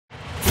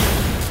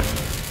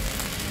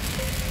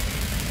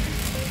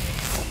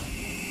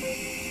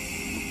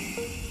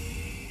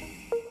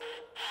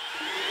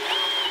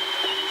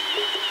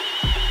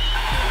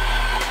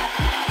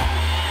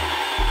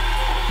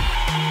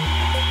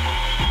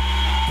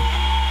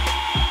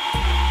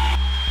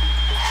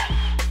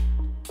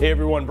Hey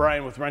everyone,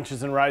 Brian with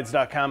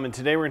wrenchesandrides.com, and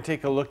today we're going to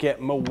take a look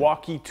at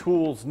Milwaukee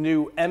Tools'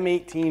 new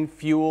M18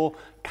 FUEL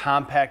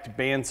compact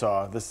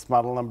bandsaw. This is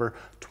model number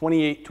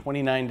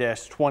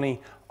 2829-20,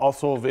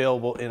 also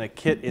available in a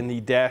kit in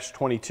the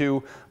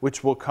 -22,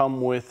 which will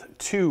come with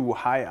two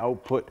high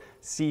output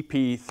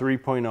CP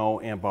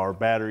 3.0 amp hour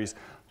batteries,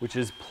 which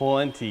is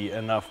plenty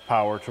enough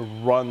power to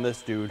run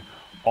this dude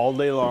all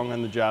day long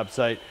on the job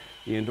site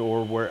and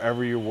or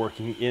wherever you're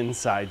working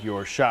inside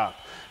your shop.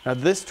 Now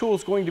this tool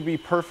is going to be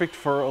perfect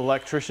for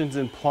electricians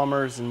and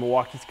plumbers, and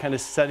Milwaukee's kind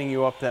of setting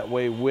you up that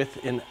way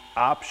with an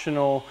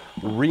optional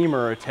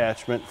reamer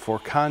attachment for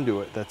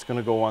conduit that's going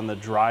to go on the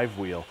drive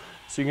wheel.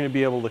 So you're going to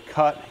be able to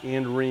cut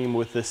and ream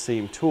with this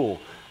same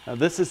tool. Now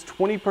this is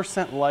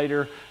 20%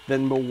 lighter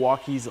than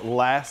Milwaukee's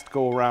last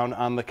go around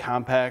on the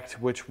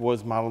compact, which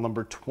was model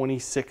number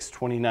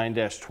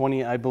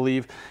 2629-20, I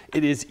believe.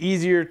 It is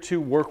easier to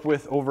work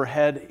with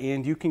overhead,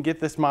 and you can get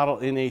this model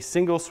in a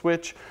single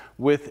switch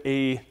with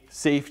a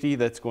safety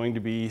that's going to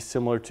be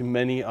similar to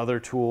many other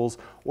tools,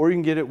 or you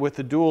can get it with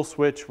a dual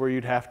switch where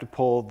you'd have to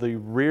pull the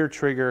rear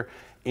trigger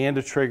and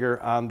a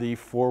trigger on the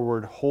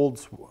forward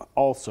holds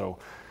also.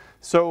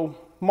 So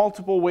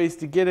multiple ways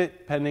to get it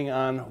depending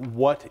on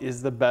what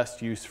is the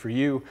best use for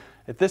you.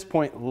 At this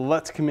point,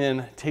 let's come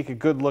in, take a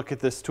good look at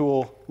this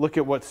tool, look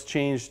at what's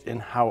changed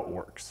and how it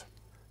works.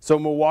 So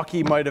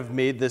Milwaukee might have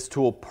made this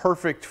tool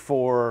perfect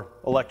for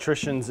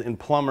electricians and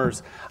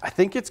plumbers. I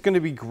think it's going to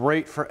be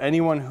great for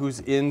anyone who's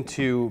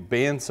into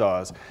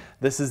bandsaws.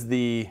 This is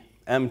the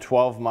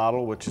M12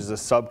 model, which is a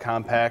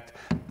subcompact,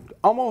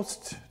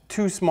 almost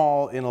too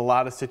small in a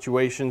lot of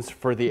situations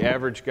for the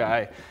average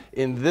guy.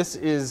 And this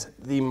is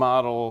the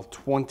model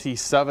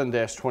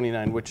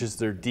 27-29, which is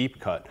their deep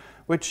cut,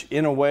 which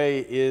in a way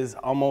is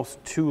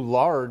almost too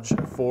large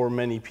for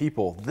many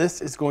people.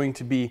 This is going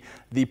to be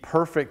the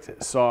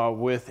perfect saw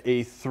with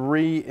a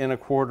 3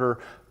 1/4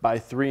 by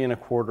 3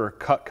 1/4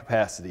 cut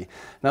capacity.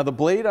 Now the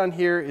blade on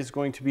here is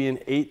going to be an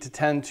 8 to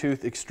 10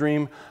 tooth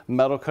extreme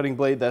metal cutting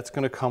blade. That's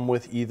going to come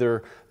with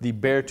either the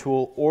bare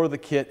tool or the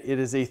kit. It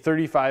is a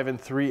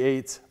 35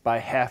 3/8 by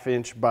 1/2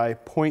 inch by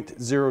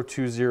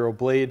 0.020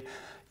 blade.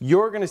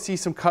 You're going to see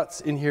some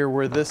cuts in here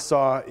where this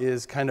saw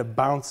is kind of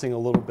bouncing a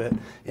little bit,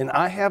 and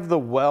I have the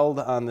weld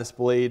on this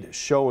blade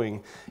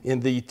showing,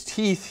 and the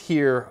teeth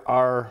here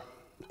are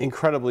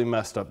incredibly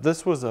messed up.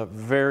 This was a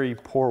very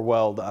poor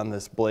weld on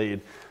this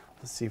blade.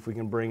 Let's see if we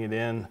can bring it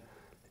in.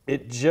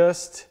 It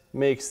just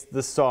makes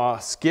the saw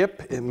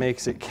skip, it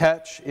makes it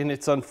catch, and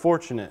it's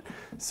unfortunate.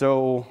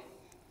 So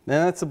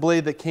that's a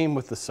blade that came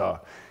with the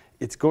saw.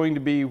 It's going to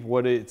be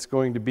what it's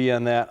going to be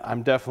on that.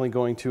 I'm definitely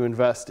going to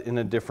invest in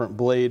a different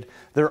blade.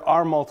 There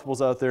are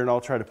multiples out there, and I'll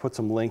try to put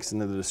some links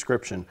into the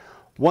description.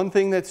 One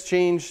thing that's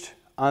changed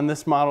on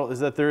this model is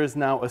that there is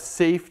now a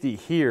safety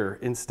here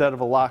instead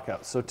of a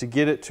lockout. So to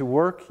get it to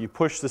work, you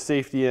push the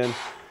safety in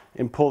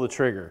and pull the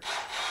trigger.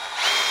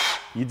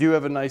 You do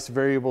have a nice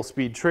variable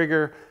speed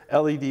trigger,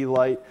 LED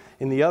light,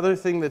 and the other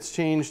thing that's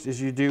changed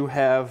is you do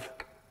have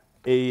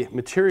a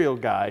material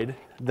guide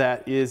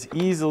that is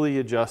easily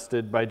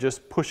adjusted by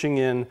just pushing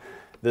in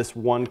this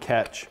one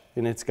catch,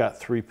 and it's got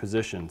 3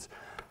 positions.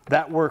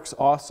 That works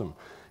awesome.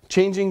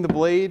 Changing the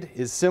blade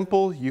is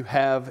simple. You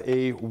have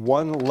a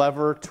 1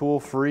 lever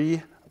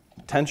tool-free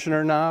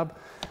tensioner knob.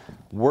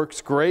 Works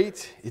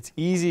great. It's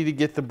easy to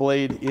get the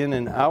blade in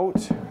and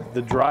out.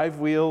 The drive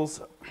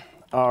wheels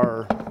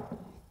are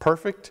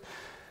perfect.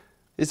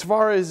 As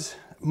far as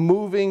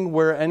moving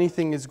where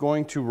anything is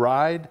going to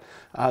ride,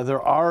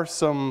 there are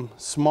some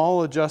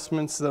small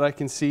adjustments that I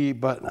can see,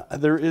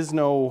 but there is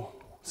no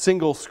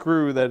single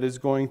screw that is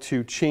going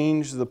to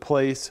change the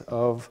place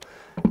of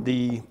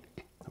the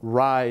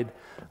ride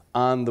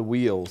on the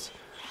wheels.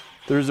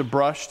 There's a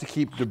brush to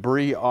keep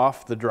debris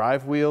off the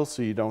drive wheel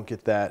so you don't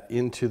get that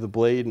into the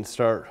blade and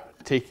start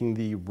taking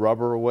the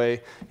rubber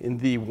away. And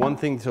the one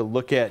thing to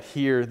look at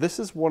here, this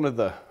is one of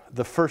the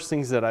first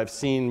things that I've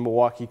seen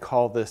Milwaukee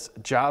call this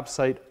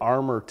Jobsite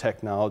Armor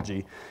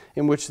Technology,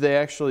 in which they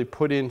actually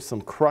put in some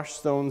crush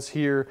stones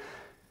here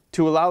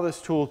to allow this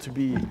tool to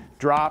be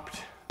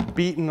dropped,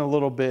 beaten a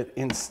little bit,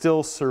 and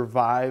still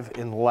survive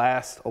and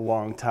last a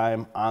long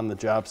time on the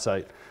job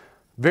site.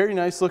 Very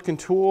nice looking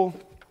tool,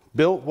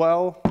 built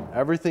well,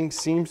 everything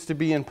seems to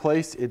be in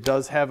place. It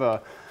does have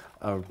a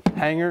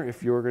hanger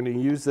if you're going to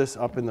use this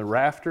up in the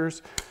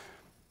rafters.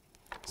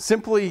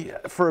 Simply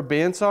for a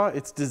bandsaw,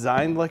 it's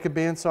designed like a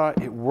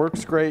bandsaw. It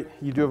works great.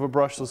 You do have a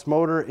brushless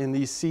motor, and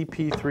these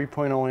CP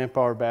 3.0 amp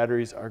hour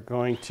batteries are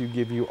going to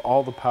give you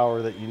all the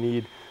power that you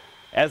need.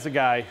 As a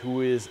guy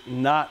who is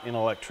not an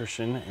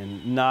electrician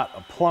and not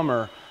a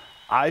plumber,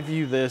 I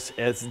view this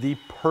as the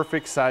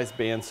perfect size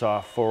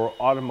bandsaw for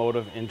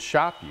automotive and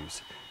shop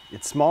use.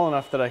 It's small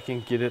enough that I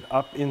can get it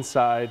up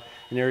inside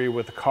an area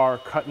with a car,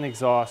 cut an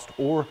exhaust,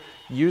 or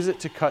use it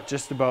to cut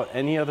just about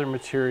any other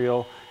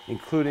material,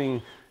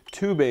 including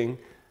tubing,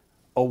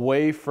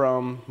 away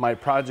from my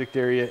project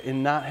area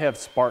and not have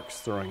sparks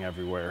throwing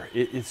everywhere.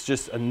 It's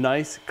just a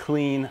nice,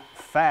 clean,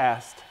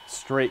 fast,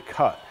 straight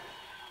cut.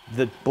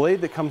 The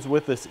blade that comes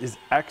with this is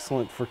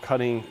excellent for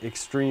cutting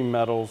extreme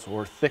metals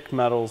or thick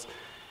metals.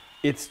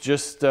 It's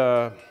just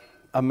a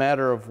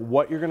matter of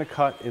what you're going to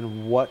cut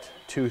and what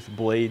tooth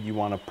blade you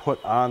want to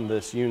put on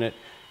this unit.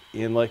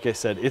 And like I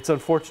said, it's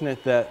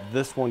unfortunate that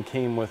this one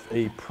came with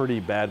a pretty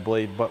bad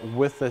blade, but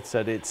with that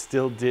said, it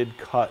still did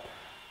cut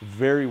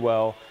very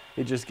well.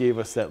 It just gave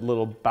us that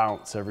little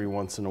bounce every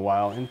once in a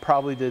while and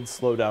probably did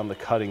slow down the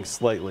cutting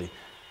slightly.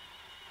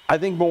 I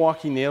think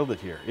Milwaukee nailed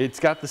it here. It's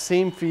got the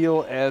same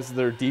feel as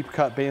their deep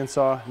cut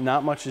bandsaw.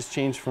 Not much has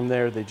changed from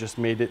there. They just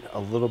made it a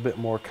little bit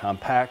more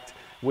compact.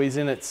 Weighs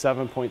in at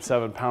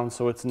 7.7 pounds,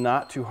 so it's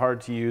not too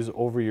hard to use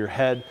over your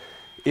head.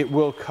 It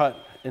will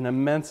cut an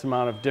immense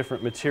amount of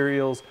different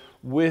materials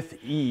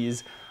with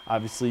ease.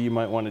 Obviously, you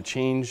might want to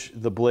change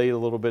the blade a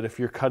little bit if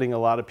you're cutting a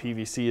lot of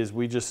PVC, as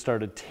we just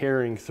started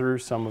tearing through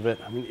some of it.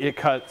 I mean, it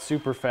cut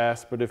super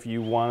fast, but if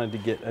you wanted to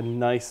get a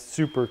nice,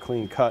 super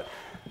clean cut,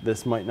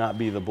 this might not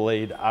be the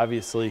blade.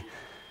 Obviously,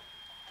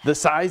 the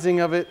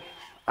sizing of it,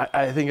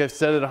 I think I've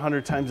said it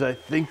 100 times, I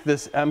think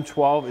this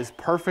M12 is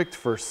perfect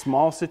for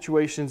small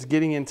situations,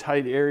 getting in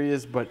tight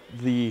areas, but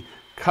the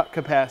cut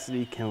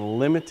capacity can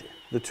limit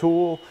the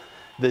tool.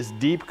 This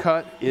deep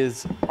cut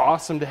is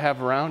awesome to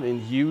have around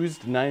and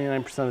used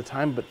 99% of the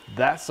time, but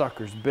that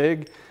sucker's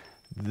big.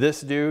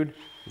 This dude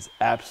is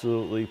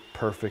absolutely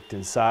perfect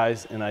in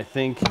size, and I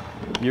think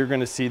you're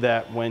gonna see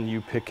that when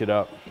you pick it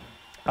up.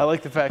 I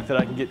like the fact that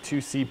I can get 2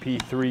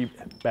 CP3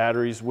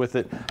 batteries with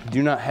it. I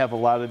do not have a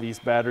lot of these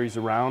batteries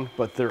around,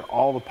 but they're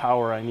all the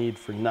power I need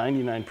for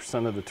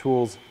 99% of the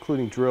tools,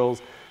 including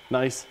drills.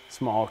 Nice,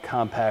 small,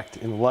 compact,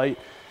 and light.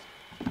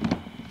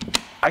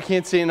 I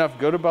can't say enough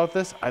good about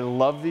this. I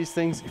love these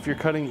things. If you're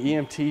cutting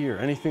EMT or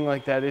anything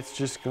like that, it's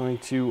just going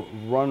to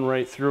run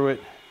right through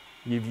it.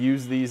 You've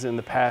used these in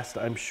the past,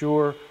 I'm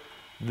sure.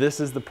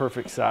 This is the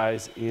perfect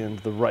size and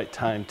the right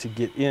time to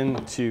get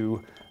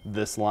into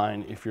this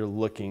line if you're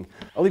looking.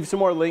 I'll leave some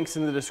more links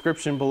in the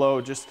description below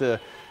just to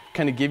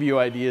kind of give you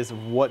ideas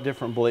of what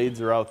different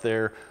blades are out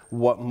there,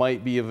 what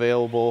might be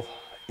available.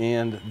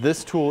 And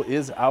this tool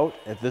is out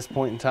at this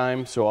point in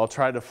time, so I'll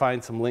try to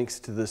find some links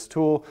to this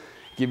tool,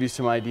 give you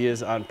some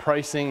ideas on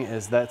pricing,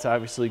 as that's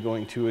obviously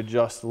going to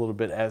adjust a little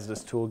bit as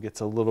this tool gets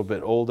a little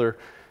bit older.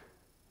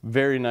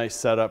 Very nice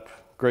setup.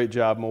 Great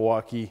job,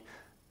 Milwaukee.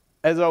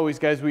 As always,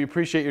 guys, we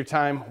appreciate your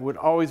time. Would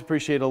always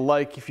appreciate a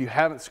like. If you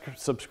haven't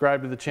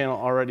subscribed to the channel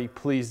already,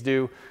 please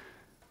do.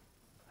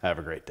 Have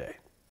a great day.